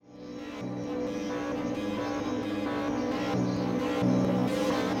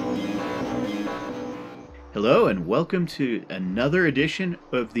Hello and welcome to another edition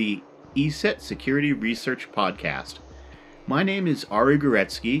of the ESET Security Research Podcast. My name is Ari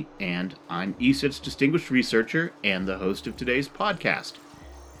Goretsky, and I'm ESET's Distinguished Researcher and the host of today's podcast.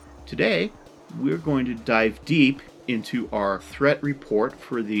 Today, we're going to dive deep into our threat report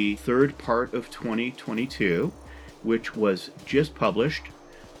for the third part of 2022, which was just published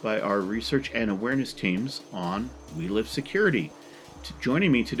by our research and awareness teams on We Live Security.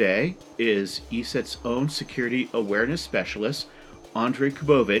 Joining me today is ESET's own security awareness specialist, Andrei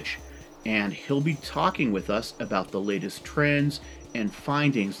Kubovich, and he'll be talking with us about the latest trends and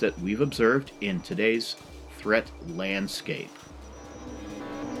findings that we've observed in today's threat landscape.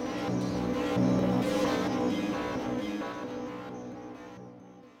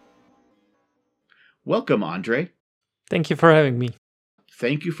 Welcome, Andrei. Thank you for having me.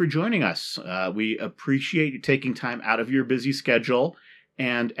 Thank you for joining us. We appreciate you taking time out of your busy schedule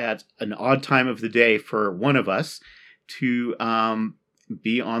and at an odd time of the day for one of us to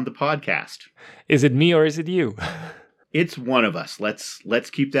be on the podcast. Is it me or is it you? It's one of us.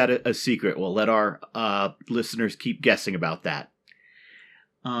 Let's keep that a secret. We'll let our listeners keep guessing about that.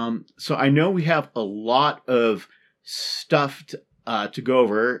 So I know we have a lot of stuff to go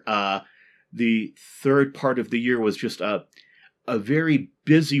over. The third part of the year was just a very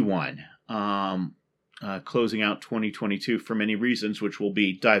busy one, closing out 2022 for many reasons, which we'll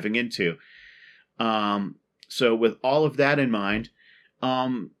be diving into. So with all of that in mind,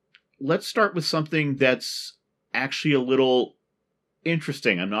 let's start with something that's actually a little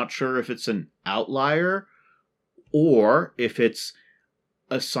interesting. I'm not sure if it's an outlier or if it's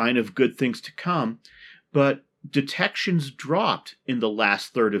a sign of good things to come, but detections dropped in the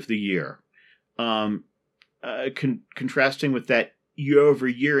last third of the year. Contrasting with that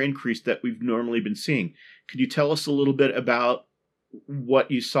year-over-year increase that we've normally been seeing. Could you tell us a little bit about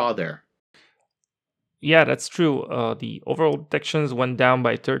what you saw there? Yeah, that's true. The overall detections went down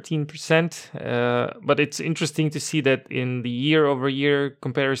by 13%, but it's interesting to see that in the year-over-year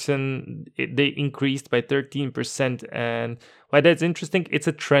comparison, they increased by 13%. And why that's interesting, it's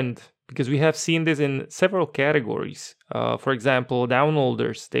a trend, because we have seen this in several categories. For example,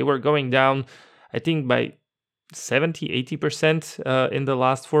 downloaders, they were going down, I think, by 70-80% in the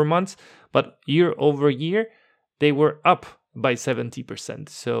last 4 months, but year over year they were up by 70%.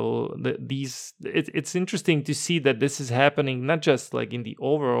 So it's interesting to see that this is happening not just like in the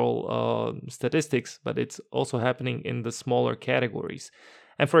overall statistics, but it's also happening in the smaller categories.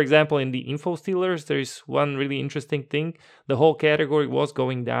 And for example, in the info stealers, there is one really interesting thing. The whole category was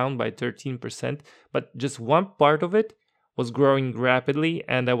going down by 13%, but just one part of it was growing rapidly,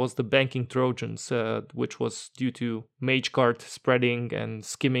 and that was the banking Trojans, which was due to Magecart spreading and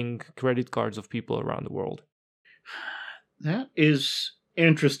skimming credit cards of people around the world. That is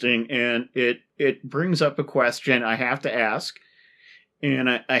interesting, and it brings up a question I have to ask, and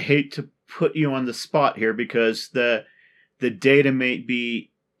I hate to put you on the spot here because the data may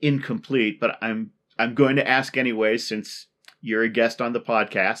be incomplete, but I'm going to ask anyway since you're a guest on the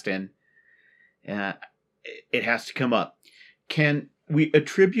podcast, and it has to come up. Can we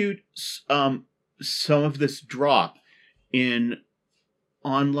attribute some of this drop in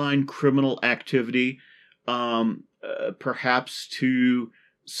online criminal activity perhaps to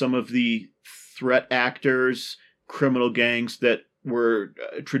some of the threat actors, criminal gangs that were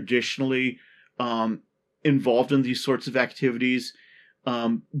traditionally involved in these sorts of activities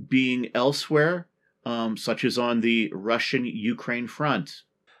being elsewhere, such as on the Russian-Ukraine front?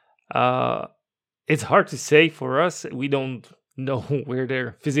 It's hard to say for us. We don't know where they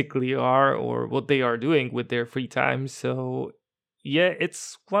physically are or what they are doing with their free time. So, yeah,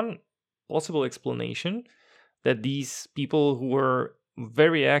 it's one possible explanation that these people who were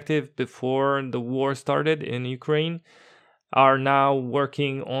very active before the war started in Ukraine are now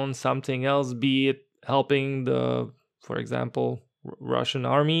working on something else, be it helping for example, Russian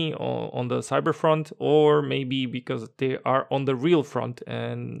army on the cyber front, or maybe because they are on the real front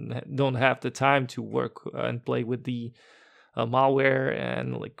and don't have the time to work and play with the malware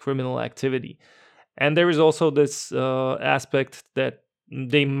and like criminal activity. And there is also this aspect that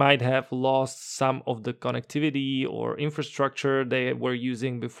they might have lost some of the connectivity or infrastructure they were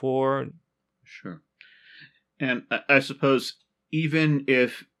using before. Sure. And I suppose even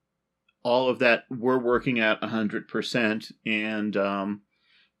if all of that were working at 100% and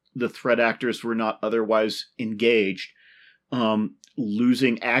the threat actors were not otherwise engaged,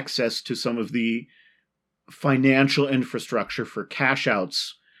 losing access to some of the financial infrastructure for cash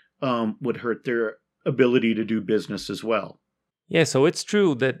outs would hurt their ability to do business as well. Yeah, so it's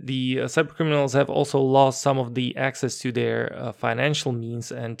true that the cybercriminals have also lost some of the access to their financial means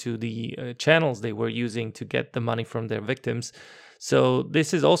and to the channels they were using to get the money from their victims. So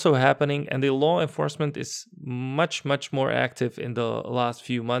this is also happening, and the law enforcement is much, much more active in the last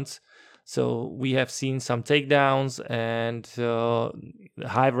few months. So we have seen some takedowns, and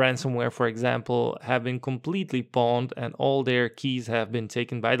Hive ransomware, for example, have been completely pawned, and all their keys have been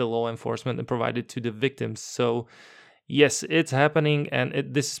taken by the law enforcement and provided to the victims. So yes, it's happening, and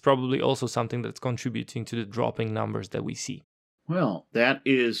this is probably also something that's contributing to the dropping numbers that we see. Well, that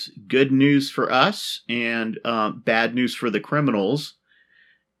is good news for us and bad news for the criminals.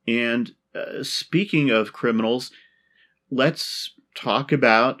 And speaking of criminals, let's talk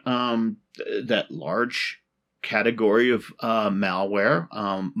about that large category of malware.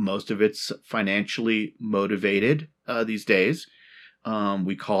 Most of it's financially motivated these days.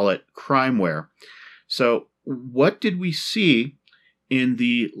 We call it crimeware. So what did we see in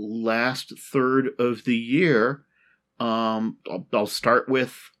the last third of the year? I'll start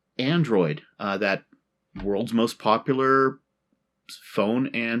with Android, that world's most popular phone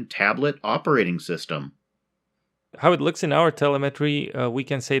and tablet operating system. How it looks in our telemetry, we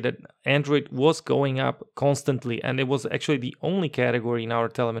can say that Android was going up constantly, and it was actually the only category in our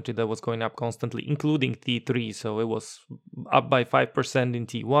telemetry that was going up constantly, including T3. So it was up by 5% in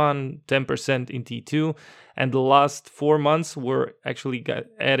T1, 10% in T2, and the last 4 months were actually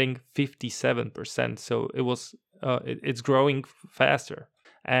adding 57%. So it was it's growing faster.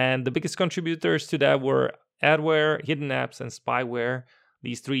 And the biggest contributors to that were adware, hidden apps, and spyware.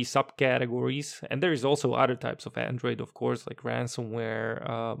 These three subcategories, and there is also other types of Android, of course, like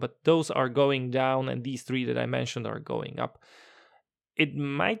ransomware, but those are going down, and these three that I mentioned are going up. It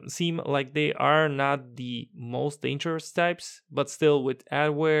might seem like they are not the most dangerous types, but still, with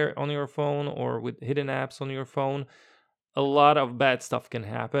adware on your phone or with hidden apps on your phone, a lot of bad stuff can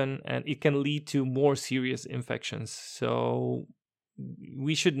happen, and it can lead to more serious infections. So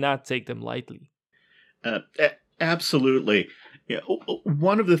we should not take them lightly. Absolutely. Yeah,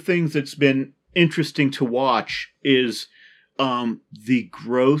 one of the things that's been interesting to watch is the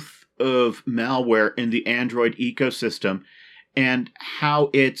growth of malware in the Android ecosystem and how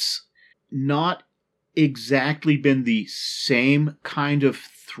it's not exactly been the same kind of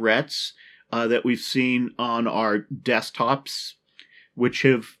threats that we've seen on our desktops, which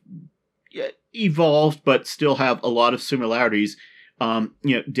have evolved but still have a lot of similarities,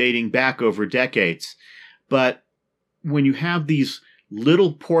 dating back over decades. But when you have these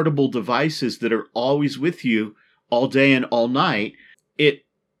little portable devices that are always with you all day and all night, it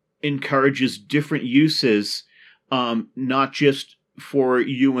encourages different uses, not just for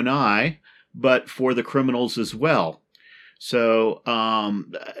you and I, but for the criminals as well. So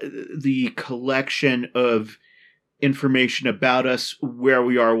the collection of information about us, where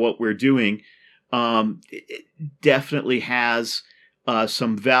we are, what we're doing, it definitely has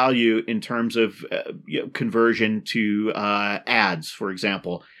some value in terms of conversion to ads, for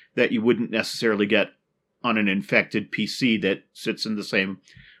example, that you wouldn't necessarily get on an infected PC that sits in the same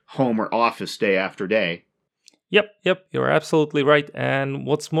home or office day after day. Yep, you're absolutely right. And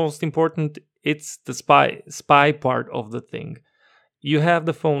what's most important, it's the spy part of the thing. You have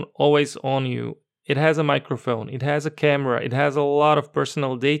the phone always on you. It has a microphone, it has a camera, it has a lot of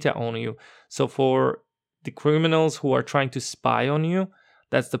personal data on you. So for the criminals who are trying to spy on you,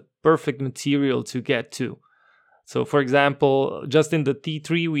 that's the perfect material to get to. So, for example, just in the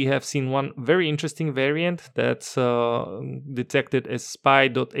T3, we have seen one very interesting variant that's detected as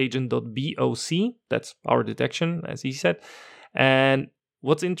spy.agent.boc. That's our detection, as he said. And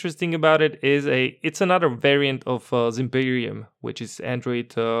what's interesting about it is it's another variant of Zimperium, which is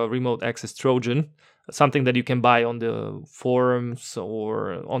Android Remote Access Trojan, something that you can buy on the forums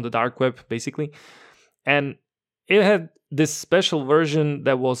or on the dark web, basically. And it had this special version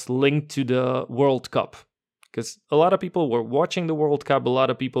that was linked to the World Cup, because a lot of people were watching the World Cup, a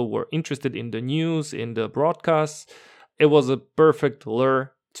lot of people were interested in the news, in the broadcasts. It was a perfect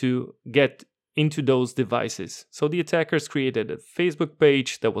lure to get into those devices. So the attackers created a Facebook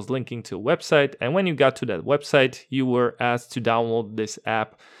page that was linking to a website, and when you got to that website, you were asked to download this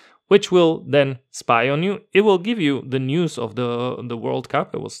app, which will then spy on you. It will give you the news of the World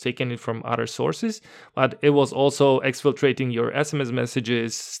Cup. It was taking it from other sources, but it was also exfiltrating your SMS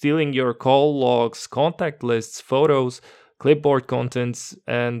messages, stealing your call logs, contact lists, photos, clipboard contents,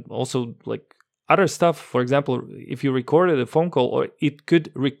 and also like other stuff. For example, if you recorded a phone call, or it could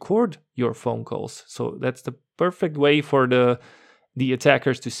record your phone calls. So that's the perfect way for the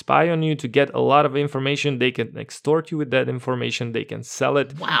attackers to spy on you, to get a lot of information. They can extort you with that information. They can sell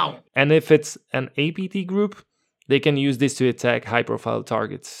it. Wow. And if it's an APT group, they can use this to attack high-profile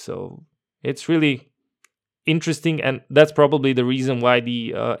targets. So it's really interesting, and that's probably the reason why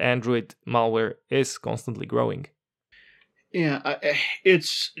the Android malware is constantly growing. Yeah,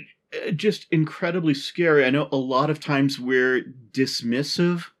 it's just incredibly scary. I know a lot of times we're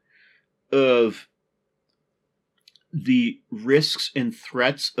dismissive of the risks and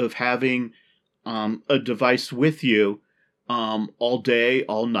threats of having a device with you all day,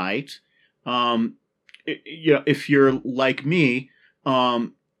 all night. If you're like me,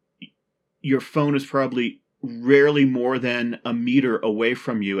 your phone is probably rarely more than a meter away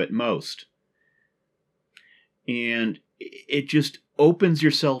from you at most. And it just opens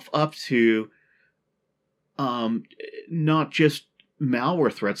yourself up to not just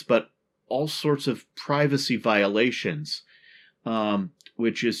malware threats, but all sorts of privacy violations,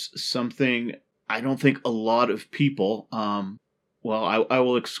 which is something I don't think a lot of people, I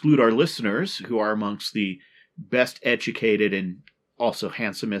will exclude our listeners, who are amongst the best educated and also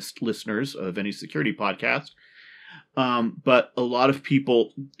handsomest listeners of any security podcast, but a lot of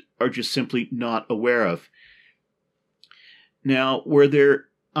people are just simply not aware of. Now, were there,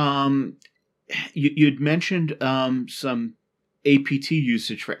 you'd mentioned some APT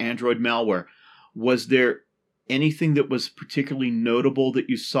usage for Android malware. Was there anything that was particularly notable that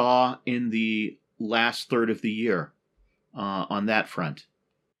you saw in the last third of the year on that front?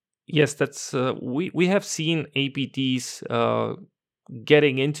 Yes, that's we have seen APTs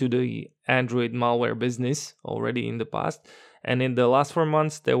getting into the Android malware business already in the past. And in the last 4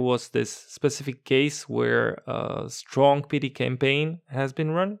 months, there was this specific case where a strong PT campaign has been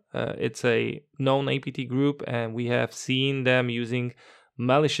run. It's a known APT group, and we have seen them using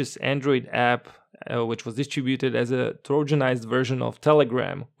malicious Android app, which was distributed as a Trojanized version of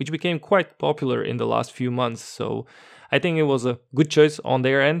Telegram, which became quite popular in the last few months. So I think it was a good choice on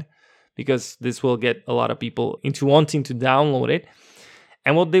their end, because this will get a lot of people into wanting to download it.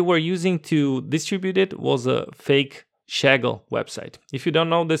 And what they were using to distribute it was a fake Shaggle website. If you don't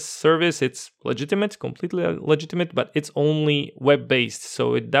know this service, it's legitimate, completely legitimate, but it's only web-based,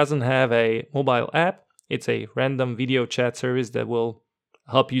 so it doesn't have a mobile app. It's a random video chat service that will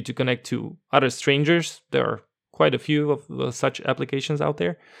help you to connect to other strangers. There are quite a few of such applications out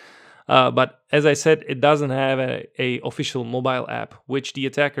there. But as I said, it doesn't have a official mobile app, which the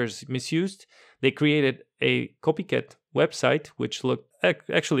attackers misused. They created a copycat website, which looked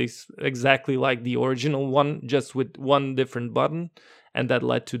actually exactly like the original one, just with one different button. And that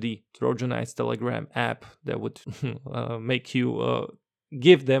led to the Trojanized Telegram app that would make you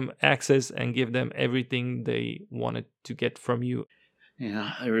give them access and give them everything they wanted to get from you.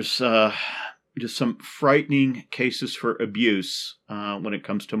 Yeah, there's just some frightening cases for abuse when it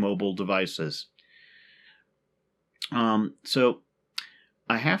comes to mobile devices. So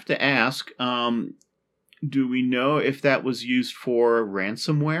I have to ask, do we know if that was used for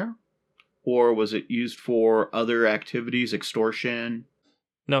ransomware, or was it used for other activities, extortion?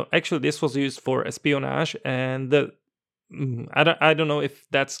 No, actually, this was used for espionage, and I don't know if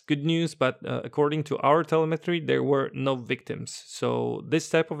that's good news, but according to our telemetry, there were no victims. So this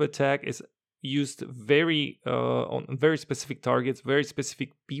type of attack is used on very specific targets, very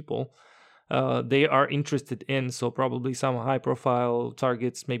specific people. They are interested in, so probably some high-profile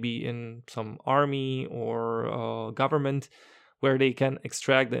targets, maybe in some army or government, where they can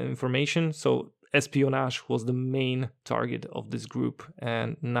extract the information. So espionage was the main target of this group,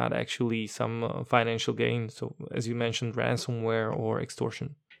 and not actually some financial gain. So as you mentioned, ransomware or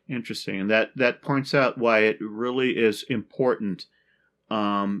extortion. Interesting, and that points out why it really is important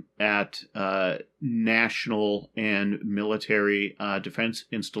at national and military defense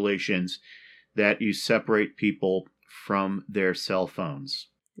installations that you separate people from their cell phones.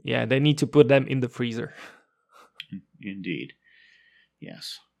 Yeah, they need to put them in the freezer. Indeed.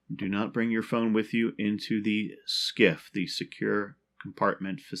 Yes. Do not bring your phone with you into the SCIF, the Secure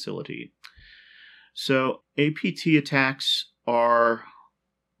Compartment Facility. So APT attacks are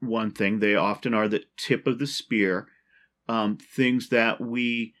one thing. They often are the tip of the spear. Things that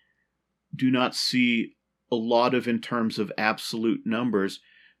we do not see a lot of in terms of absolute numbers,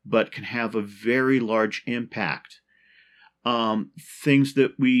 but can have a very large impact. Things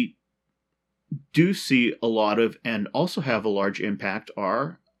that we do see a lot of and also have a large impact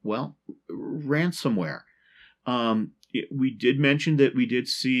are, well, ransomware. We did mention that we did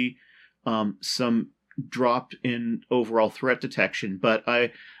see some drop in overall threat detection, but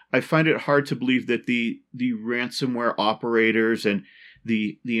I find it hard to believe that the ransomware operators and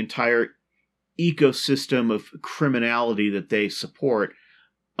the entire ecosystem of criminality that they support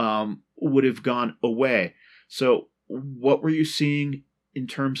would have gone away. So what were you seeing in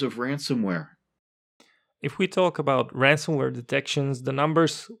terms of ransomware? if we talk about ransomware detections, the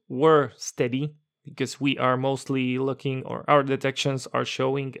numbers were steady because we are mostly looking, or our detections are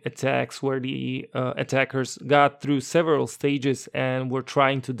showing attacks where the attackers got through several stages and were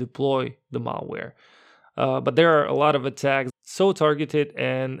trying to deploy the malware. But there are a lot of attacks so targeted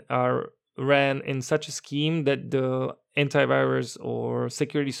and are ran in such a scheme that the antivirus or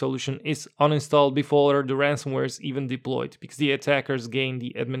security solution is uninstalled before the ransomware is even deployed, because the attackers gain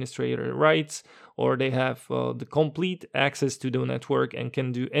the administrator rights, or they have the complete access to the network and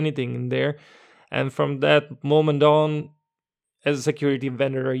can do anything in there. And from that moment on, as a security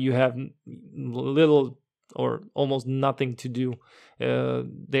vendor, you have little or almost nothing to do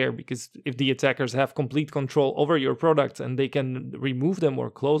there, because if the attackers have complete control over your products and they can remove them or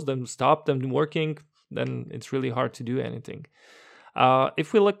close them, stop them working, then it's really hard to do anything.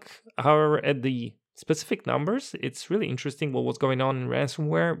 If we look, however, at the specific numbers, it's really interesting what was going on in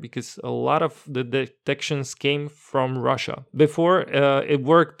ransomware, because a lot of the detections came from Russia. Before, it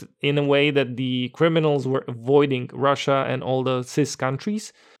worked in a way that the criminals were avoiding Russia and all the CIS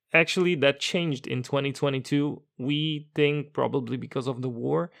countries. Actually, that changed in 2022. We think probably because of the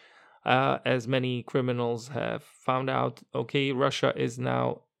war, as many criminals have found out, okay, Russia is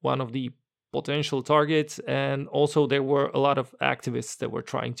now one of the potential targets, and also there were a lot of activists that were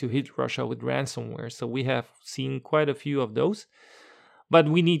trying to hit Russia with ransomware. So we have seen quite a few of those. But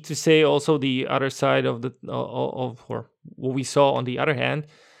we need to say also the other side of the or what we saw on the other hand,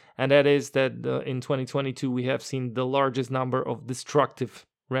 and that is that in 2022 we have seen the largest number of destructive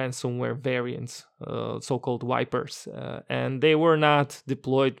ransomware variants, so-called wipers, and they were not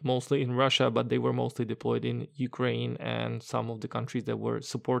deployed mostly in Russia, but they were mostly deployed in Ukraine and some of the countries that were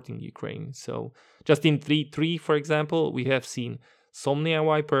supporting Ukraine. So just in 3.3, for example, we have seen Somnia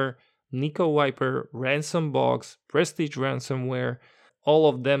Wiper, Nico Wiper, Ransom-Box, Prestige Ransomware, all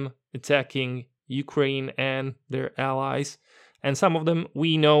of them attacking Ukraine and their allies. And some of them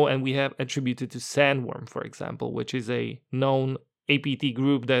we know and we have attributed to Sandworm, for example, which is a known APT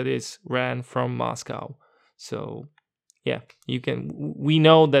group that is ran from Moscow. So yeah, we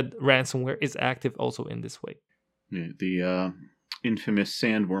know that ransomware is active also in this way. The infamous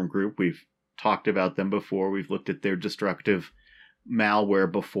Sandworm group, we've talked about them before. We've looked at their destructive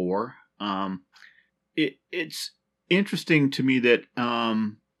malware before. It's interesting to me that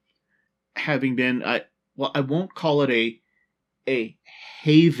having been, I won't call it a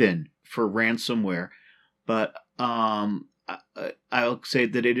haven for ransomware, but I'll say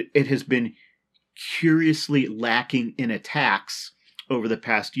that it has been curiously lacking in attacks over the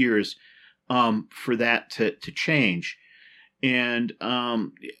past years for that to change. And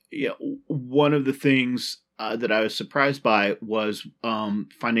one of the things that I was surprised by was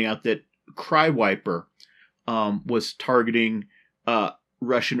finding out that Crywiper was targeting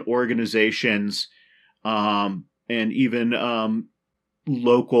Russian organizations and even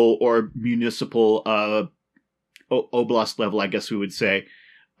local or municipal oblast level, I guess we would say,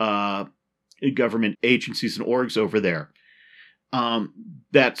 government agencies and orgs over there.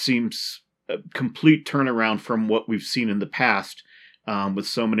 That seems a complete turnaround from what we've seen in the past, with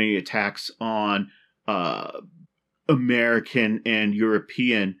so many attacks on American and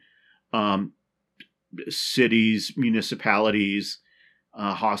European cities, municipalities,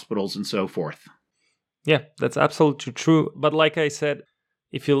 hospitals, and so forth. Yeah, that's absolutely true. But like I said,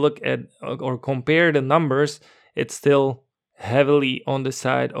 if you look at or compare the numbers, it's still heavily on the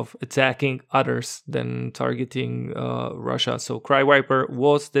side of attacking others than targeting Russia. So Crywiper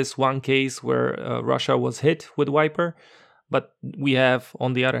was this one case where Russia was hit with Wiper, but we have,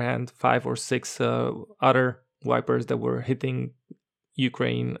 on the other hand, 5 or 6 other Wipers that were hitting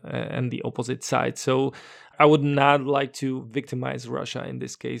Ukraine and the opposite side. So I would not like to victimize Russia in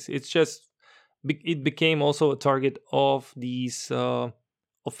this case. It's just, it became also a target of these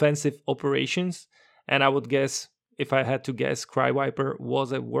offensive operations. And I would guess, if I had to guess, Crywiper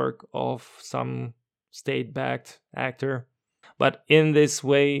was a work of some state-backed actor. But in this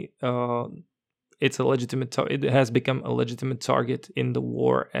way, it's a legitimate. It has become a legitimate target in the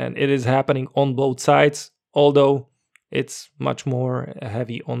war, and it is happening on both sides. Although it's much more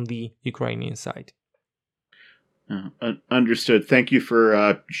heavy on the Ukrainian side. Understood. Thank you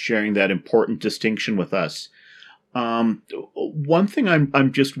for sharing that important distinction with us. One thing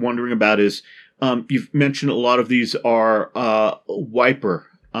I'm just wondering about is, you've mentioned a lot of these are wiper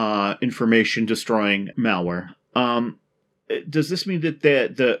information destroying malware. Does this mean that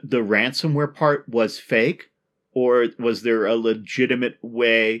the ransomware part was fake, or was there a legitimate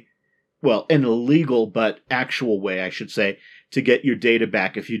way, well, an illegal but actual way, I should say, to get your data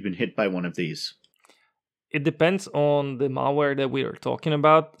back if you'd been hit by one of these? it depends on the malware that we are talking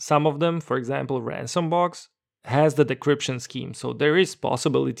about. Some of them, for example, Ransombox, has the decryption scheme. So there is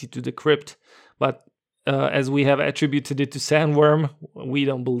possibility to decrypt, but as we have attributed it to Sandworm, we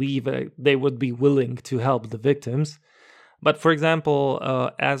don't believe they would be willing to help the victims. But for example,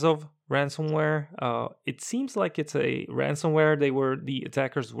 Azov ransomware, it seems like it's a ransomware. The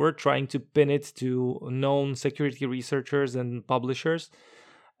attackers were trying to pin it to known security researchers and publishers,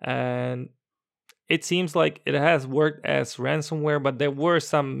 and it seems like it has worked as ransomware, but there were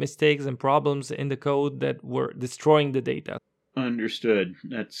some mistakes and problems in the code that were destroying the data. Understood.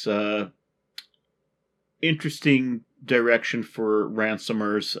 That's interesting direction for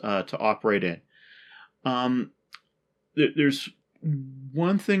ransomers to operate in. There's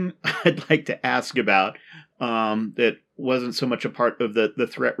one thing I'd like to ask about that wasn't so much a part of the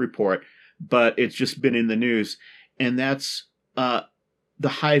threat report, but it's just been in the news, and that's the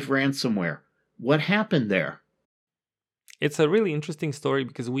Hive ransomware. What happened there? It's a really interesting story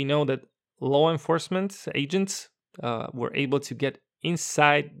because we know that law enforcement agents were able to get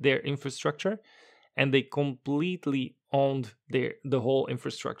inside their infrastructure, and they completely owned the whole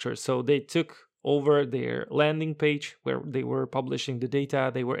infrastructure. So they took over their landing page where they were publishing the data.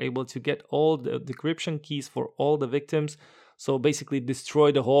 They were able to get all the decryption keys for all the victims. So basically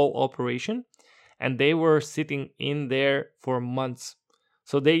destroy the whole operation. And they were sitting in there for months.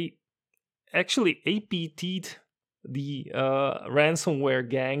 So they actually APT'd the ransomware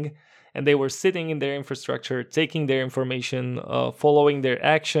gang, and they were sitting in their infrastructure, taking their information, following their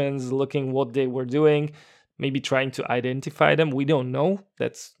actions, looking what they were doing, maybe trying to identify them. We don't know.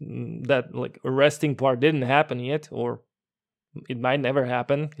 That like arresting part didn't happen yet, or it might never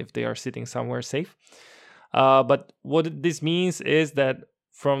happen if they are sitting somewhere safe. But what this means is that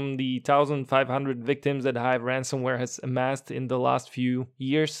from the 1,500 victims that Hive ransomware has amassed in the last few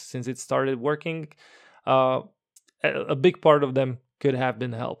years since it started working, a big part of them could have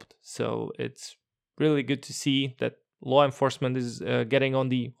been helped. So it's really good to see that law enforcement is getting on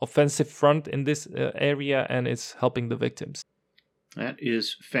the offensive front in this area, and it's helping the victims. That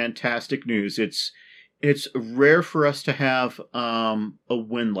is fantastic news. It's rare for us to have a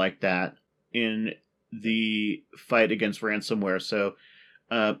win like that in the fight against ransomware. So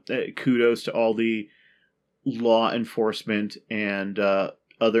kudos to all the law enforcement and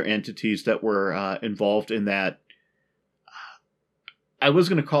other entities that were involved in that. I was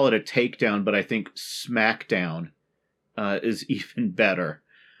going to call it a takedown, but I think smackdown is even better,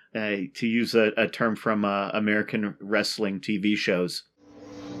 to use a term from American wrestling TV shows.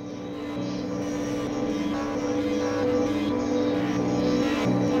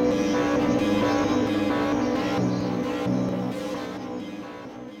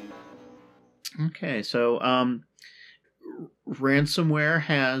 Okay, so ransomware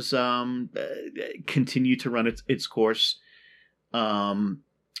has continued to run its course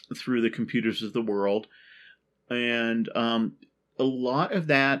through the computers of the world, and a lot of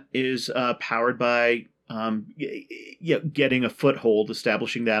that is powered by getting a foothold,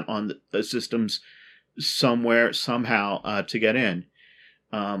 establishing that on the systems somewhere, somehow, to get in,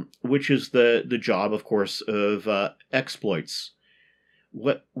 which is the job, of course, of exploits.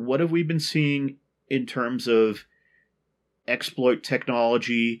 What have we been seeing in terms of exploit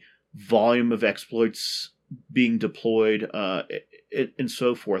technology, volume of exploits being deployed, and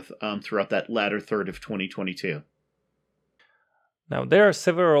so forth throughout that latter third of 2022? Now, there are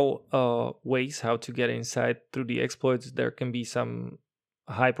several ways how to get inside through the exploits. There can be some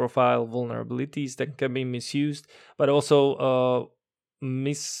high-profile vulnerabilities that can be misused, but also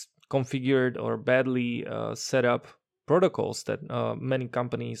misconfigured or badly set up protocols that many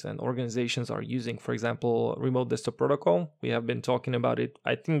companies and organizations are using. For example, Remote Desktop Protocol. We have been talking about it,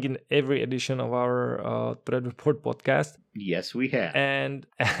 I think, in every edition of our Threat Report podcast. Yes, we have. And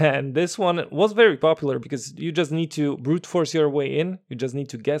this one was very popular because you just need to brute force your way in. You just need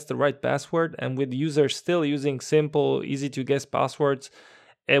to guess the right password. And with users still using simple, easy to guess passwords,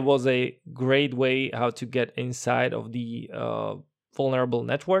 it was a great way how to get inside of the vulnerable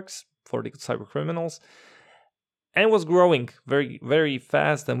networks for the cyber criminals. And it was growing very, very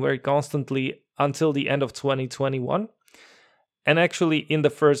fast and very constantly until the end of 2021. And actually, in the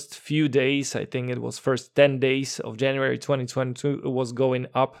first few days, I think it was first 10 days of January 2022, it was going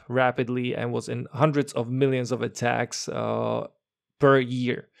up rapidly and was in hundreds of millions of attacks per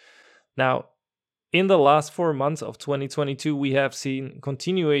year. Now, in the last 4 months of 2022, we have seen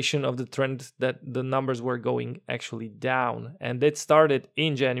continuation of the trend that the numbers were going actually down. And it started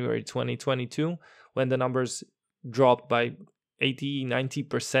in January 2022 when the numbers dropped by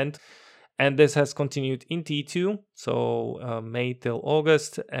 80-90%. And this has continued in T2, so May till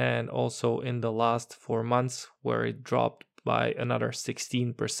August, and also in the last 4 months, where it dropped by another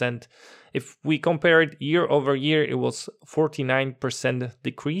 16%. If we compare it year over year, it was 49%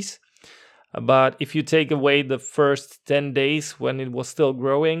 decrease. But if you take away the first 10 days when it was still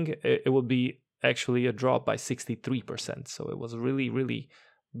growing, it would be actually a drop by 63%. So it was really, really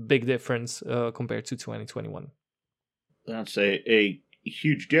big difference compared to 2021. That's a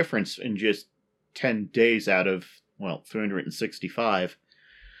huge difference in just 10 days out of, 365.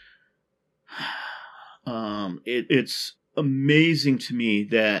 It's amazing to me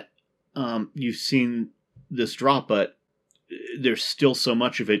that you've seen this drop, but there's still so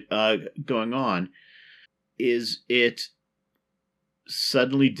much of it going on. Is it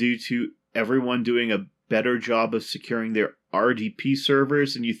suddenly due to everyone doing a better job of securing their RDP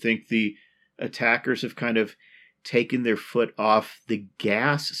servers, and you think the attackers have kind of taken their foot off the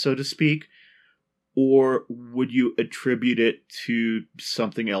gas, so to speak? Or would you attribute it to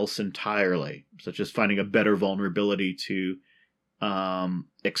something else entirely, such as finding a better vulnerability to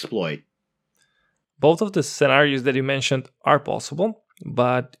exploit? Both of the scenarios that you mentioned are possible,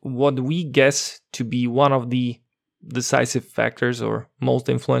 but what we guess to be one of the decisive factors or most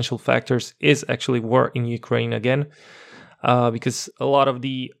influential factors is actually war in Ukraine again, because a lot of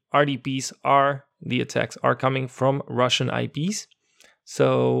the RDPs the attacks are coming from Russian IPs.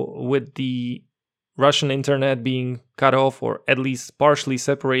 So with the Russian internet being cut off or at least partially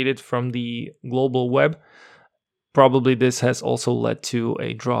separated from the global web, probably this has also led to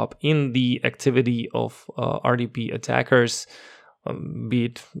a drop in the activity of RDP attackers, be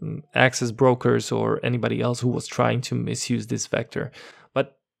it access brokers or anybody else who was trying to misuse this vector.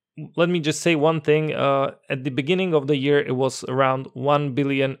 But let me just say one thing. At the beginning of the year, it was around 1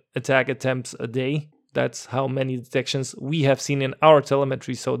 billion attack attempts a day. That's how many detections we have seen in our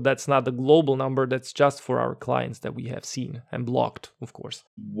telemetry. So that's not the global number. That's just for our clients that we have seen and blocked, of course.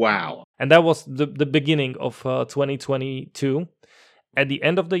 Wow. And that was the beginning of 2022. At the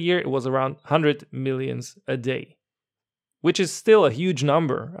end of the year, it was around 100 millions a day, which is still a huge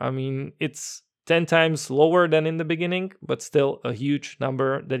number. I mean, it's 10 times lower than in the beginning, but still a huge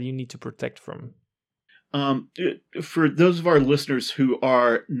number that you need to protect from. For those of our listeners who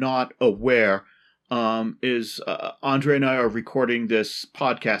are not aware, Andre and I are recording this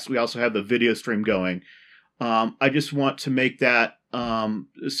podcast. We also have the video stream going. I just want to make that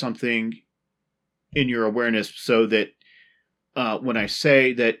something in your awareness so that when I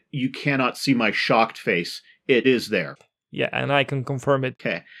say that you cannot see my shocked face, it is there. Yeah, and I can confirm it.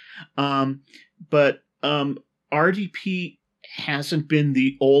 Okay. But RDP hasn't been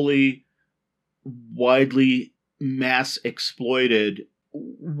the only widely mass exploited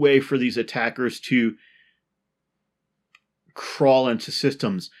way for these attackers to crawl into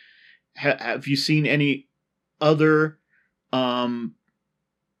systems. Have you seen any other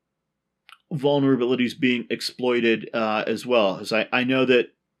vulnerabilities being exploited as well? As I know that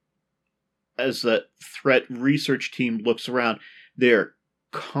as the threat research team looks around, they're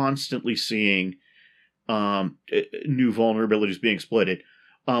constantly seeing new vulnerabilities being exploited.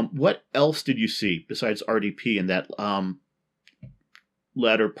 What else did you see besides RDP in that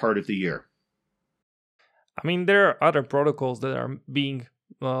latter part of the year? I mean, there are other protocols that are being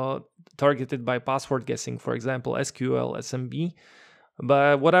targeted by password guessing, for example, SQL, SMB.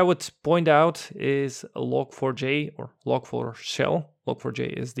 But what I would point out is Log4j or Log4Shell.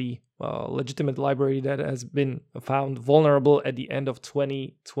 Log4j is the legitimate library that has been found vulnerable at the end of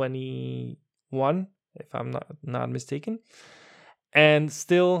 2021, if I'm not mistaken. And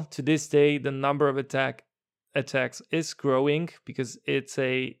still to this day, the number of attacks is growing because it's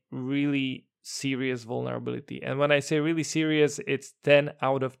a really serious vulnerability. And when I say really serious, it's 10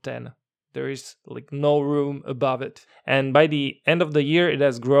 out of 10. There is like no room above it. And by the end of the year, it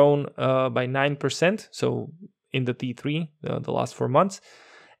has grown by 9%. So in the T3, the last 4 months.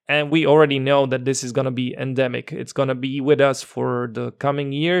 And we already know that this is going to be endemic. It's going to be with us for the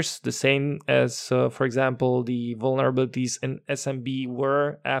coming years, the same as, for example, the vulnerabilities in SMB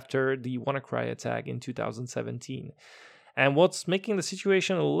were after the WannaCry attack in 2017. And what's making the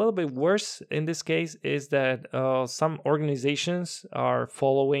situation a little bit worse in this case is that some organizations are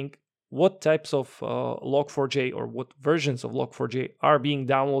following what types of Log4j or what versions of Log4j are being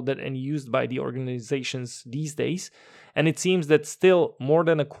downloaded and used by the organizations these days. And it seems that still more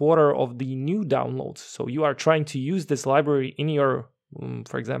than a quarter of the new downloads, so you are trying to use this library in your,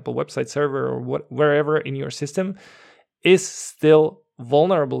 for example, website server or wherever in your system, is still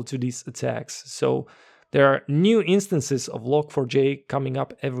vulnerable to these attacks. So there are new instances of Log4j coming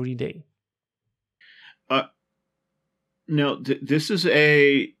up every day. No, this is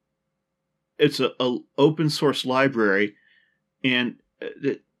a it's a open source library, and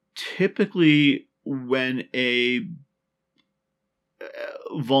typically when a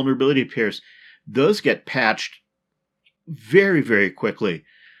vulnerability appears, those get patched very, very quickly.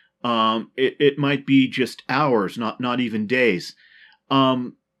 It might be just hours, not even days.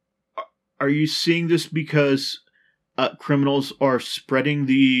 Are you seeing this because criminals are spreading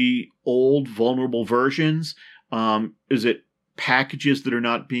the old vulnerable versions? Is it packages that are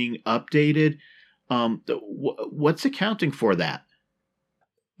not being updated? What's accounting for that?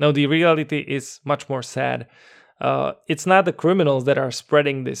 No, the reality is much more sad. It's not the criminals that are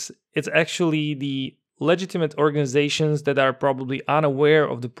spreading this. It's actually the legitimate organizations that are probably unaware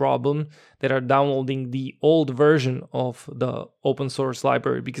of the problem that are downloading the old version of the open source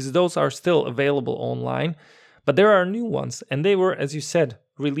library, because those are still available online. But there are new ones, and they were, as you said,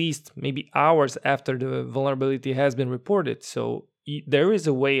 released maybe hours after the vulnerability has been reported. So there is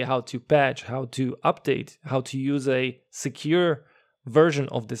a way how to patch, how to update, how to use a secure version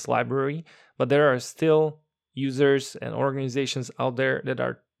of this library, but there are still users and organizations out there that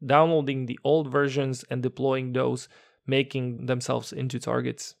are downloading the old versions and deploying those, making themselves into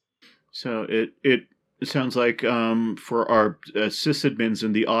targets. So it sounds like for our sysadmins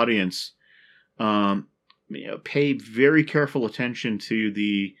in the audience, pay very careful attention to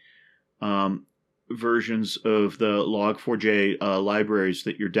the versions of the Log4j libraries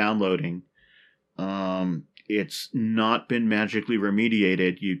that you're downloading. It's not been magically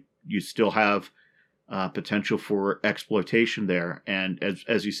remediated. You still have potential for exploitation there. And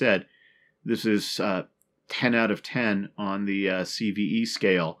as you said, this is 10 out of 10 on the CVE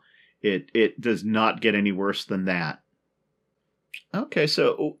scale. It does not get any worse than that. Okay,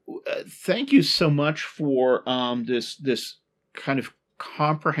 so thank you so much for this kind of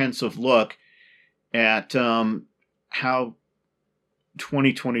comprehensive look at how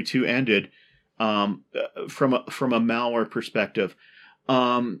 2022 ended from a malware perspective.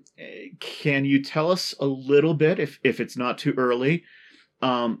 Can you tell us a little bit, if it's not too early,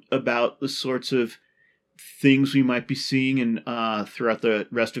 about the sorts of things we might be seeing in throughout the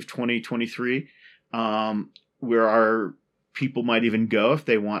rest of 2023, where our people might even go if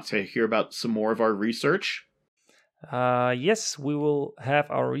they want to hear about some more of our research? Yes, we will have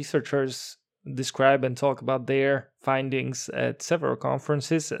our researchers describe and talk about their findings at several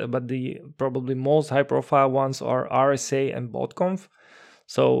conferences, but the probably most high-profile ones are RSA and BotConf.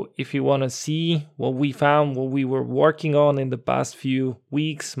 So if you want to see what we found, what we were working on in the past few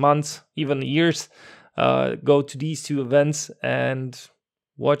weeks, months, even years, go to these two events and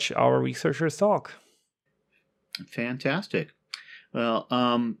watch our researchers talk. Fantastic. Well,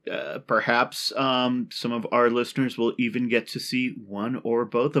 perhaps some of our listeners will even get to see one or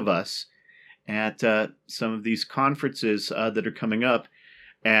both of us at some of these conferences that are coming up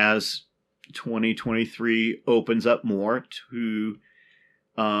as 2023 opens up more to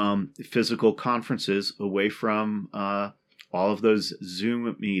physical conferences away from all of those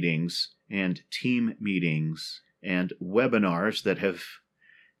Zoom meetings and team meetings and webinars that have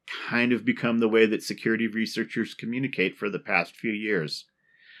kind of become the way that security researchers communicate for the past few years.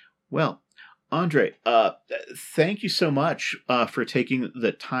 Well, Andre, thank you so much for taking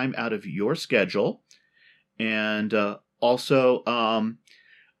the time out of your schedule. And also,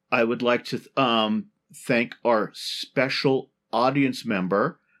 I would like to thank our special audience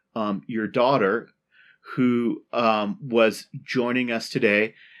member, your daughter, who was joining us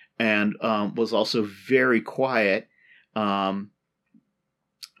today and was also very quiet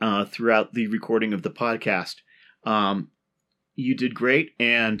throughout the recording of the podcast. You did great,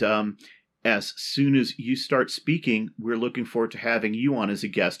 and as soon as you start speaking, we're looking forward to having you on as a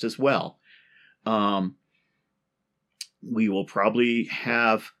guest as well. We will probably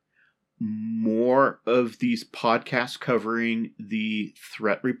have more of these podcasts covering the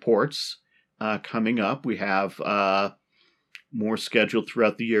threat reports coming up. We have more scheduled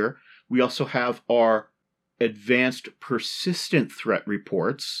throughout the year. We also have our advanced persistent threat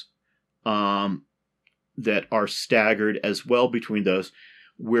reports that are staggered as well between those,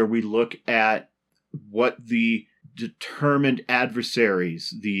 where we look at what the determined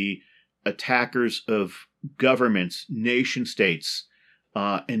adversaries, the attackers of governments, nation states,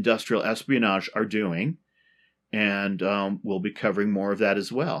 industrial espionage are doing. And we'll be covering more of that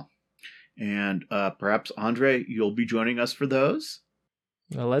as well. And perhaps, Andre, you'll be joining us for those?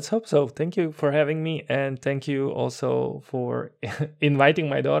 Well, let's hope so. Thank you for having me. And thank you also for inviting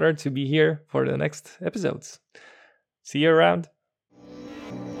my daughter to be here for the next episodes. See you around.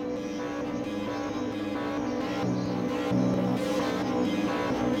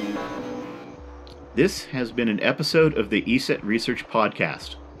 This has been an episode of the ESET Research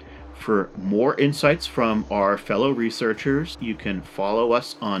Podcast. For more insights from our fellow researchers, you can follow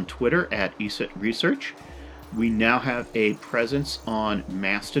us on Twitter at ESET Research. We now have a presence on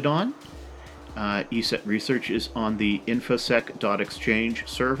Mastodon. ESET Research is on the infosec.exchange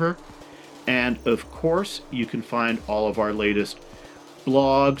server. And of course, you can find all of our latest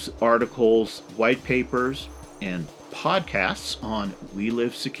blogs, articles, white papers, and podcasts on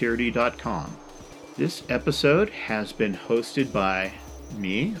welivesecurity.com. This episode has been hosted by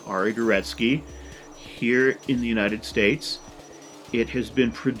me, Ari Goretzky, here in the United States. It has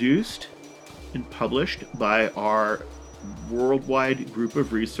been produced and published by our worldwide group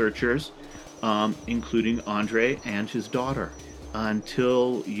of researchers, including Andre and his daughter.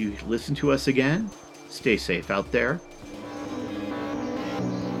 Until you listen to us again, stay safe out there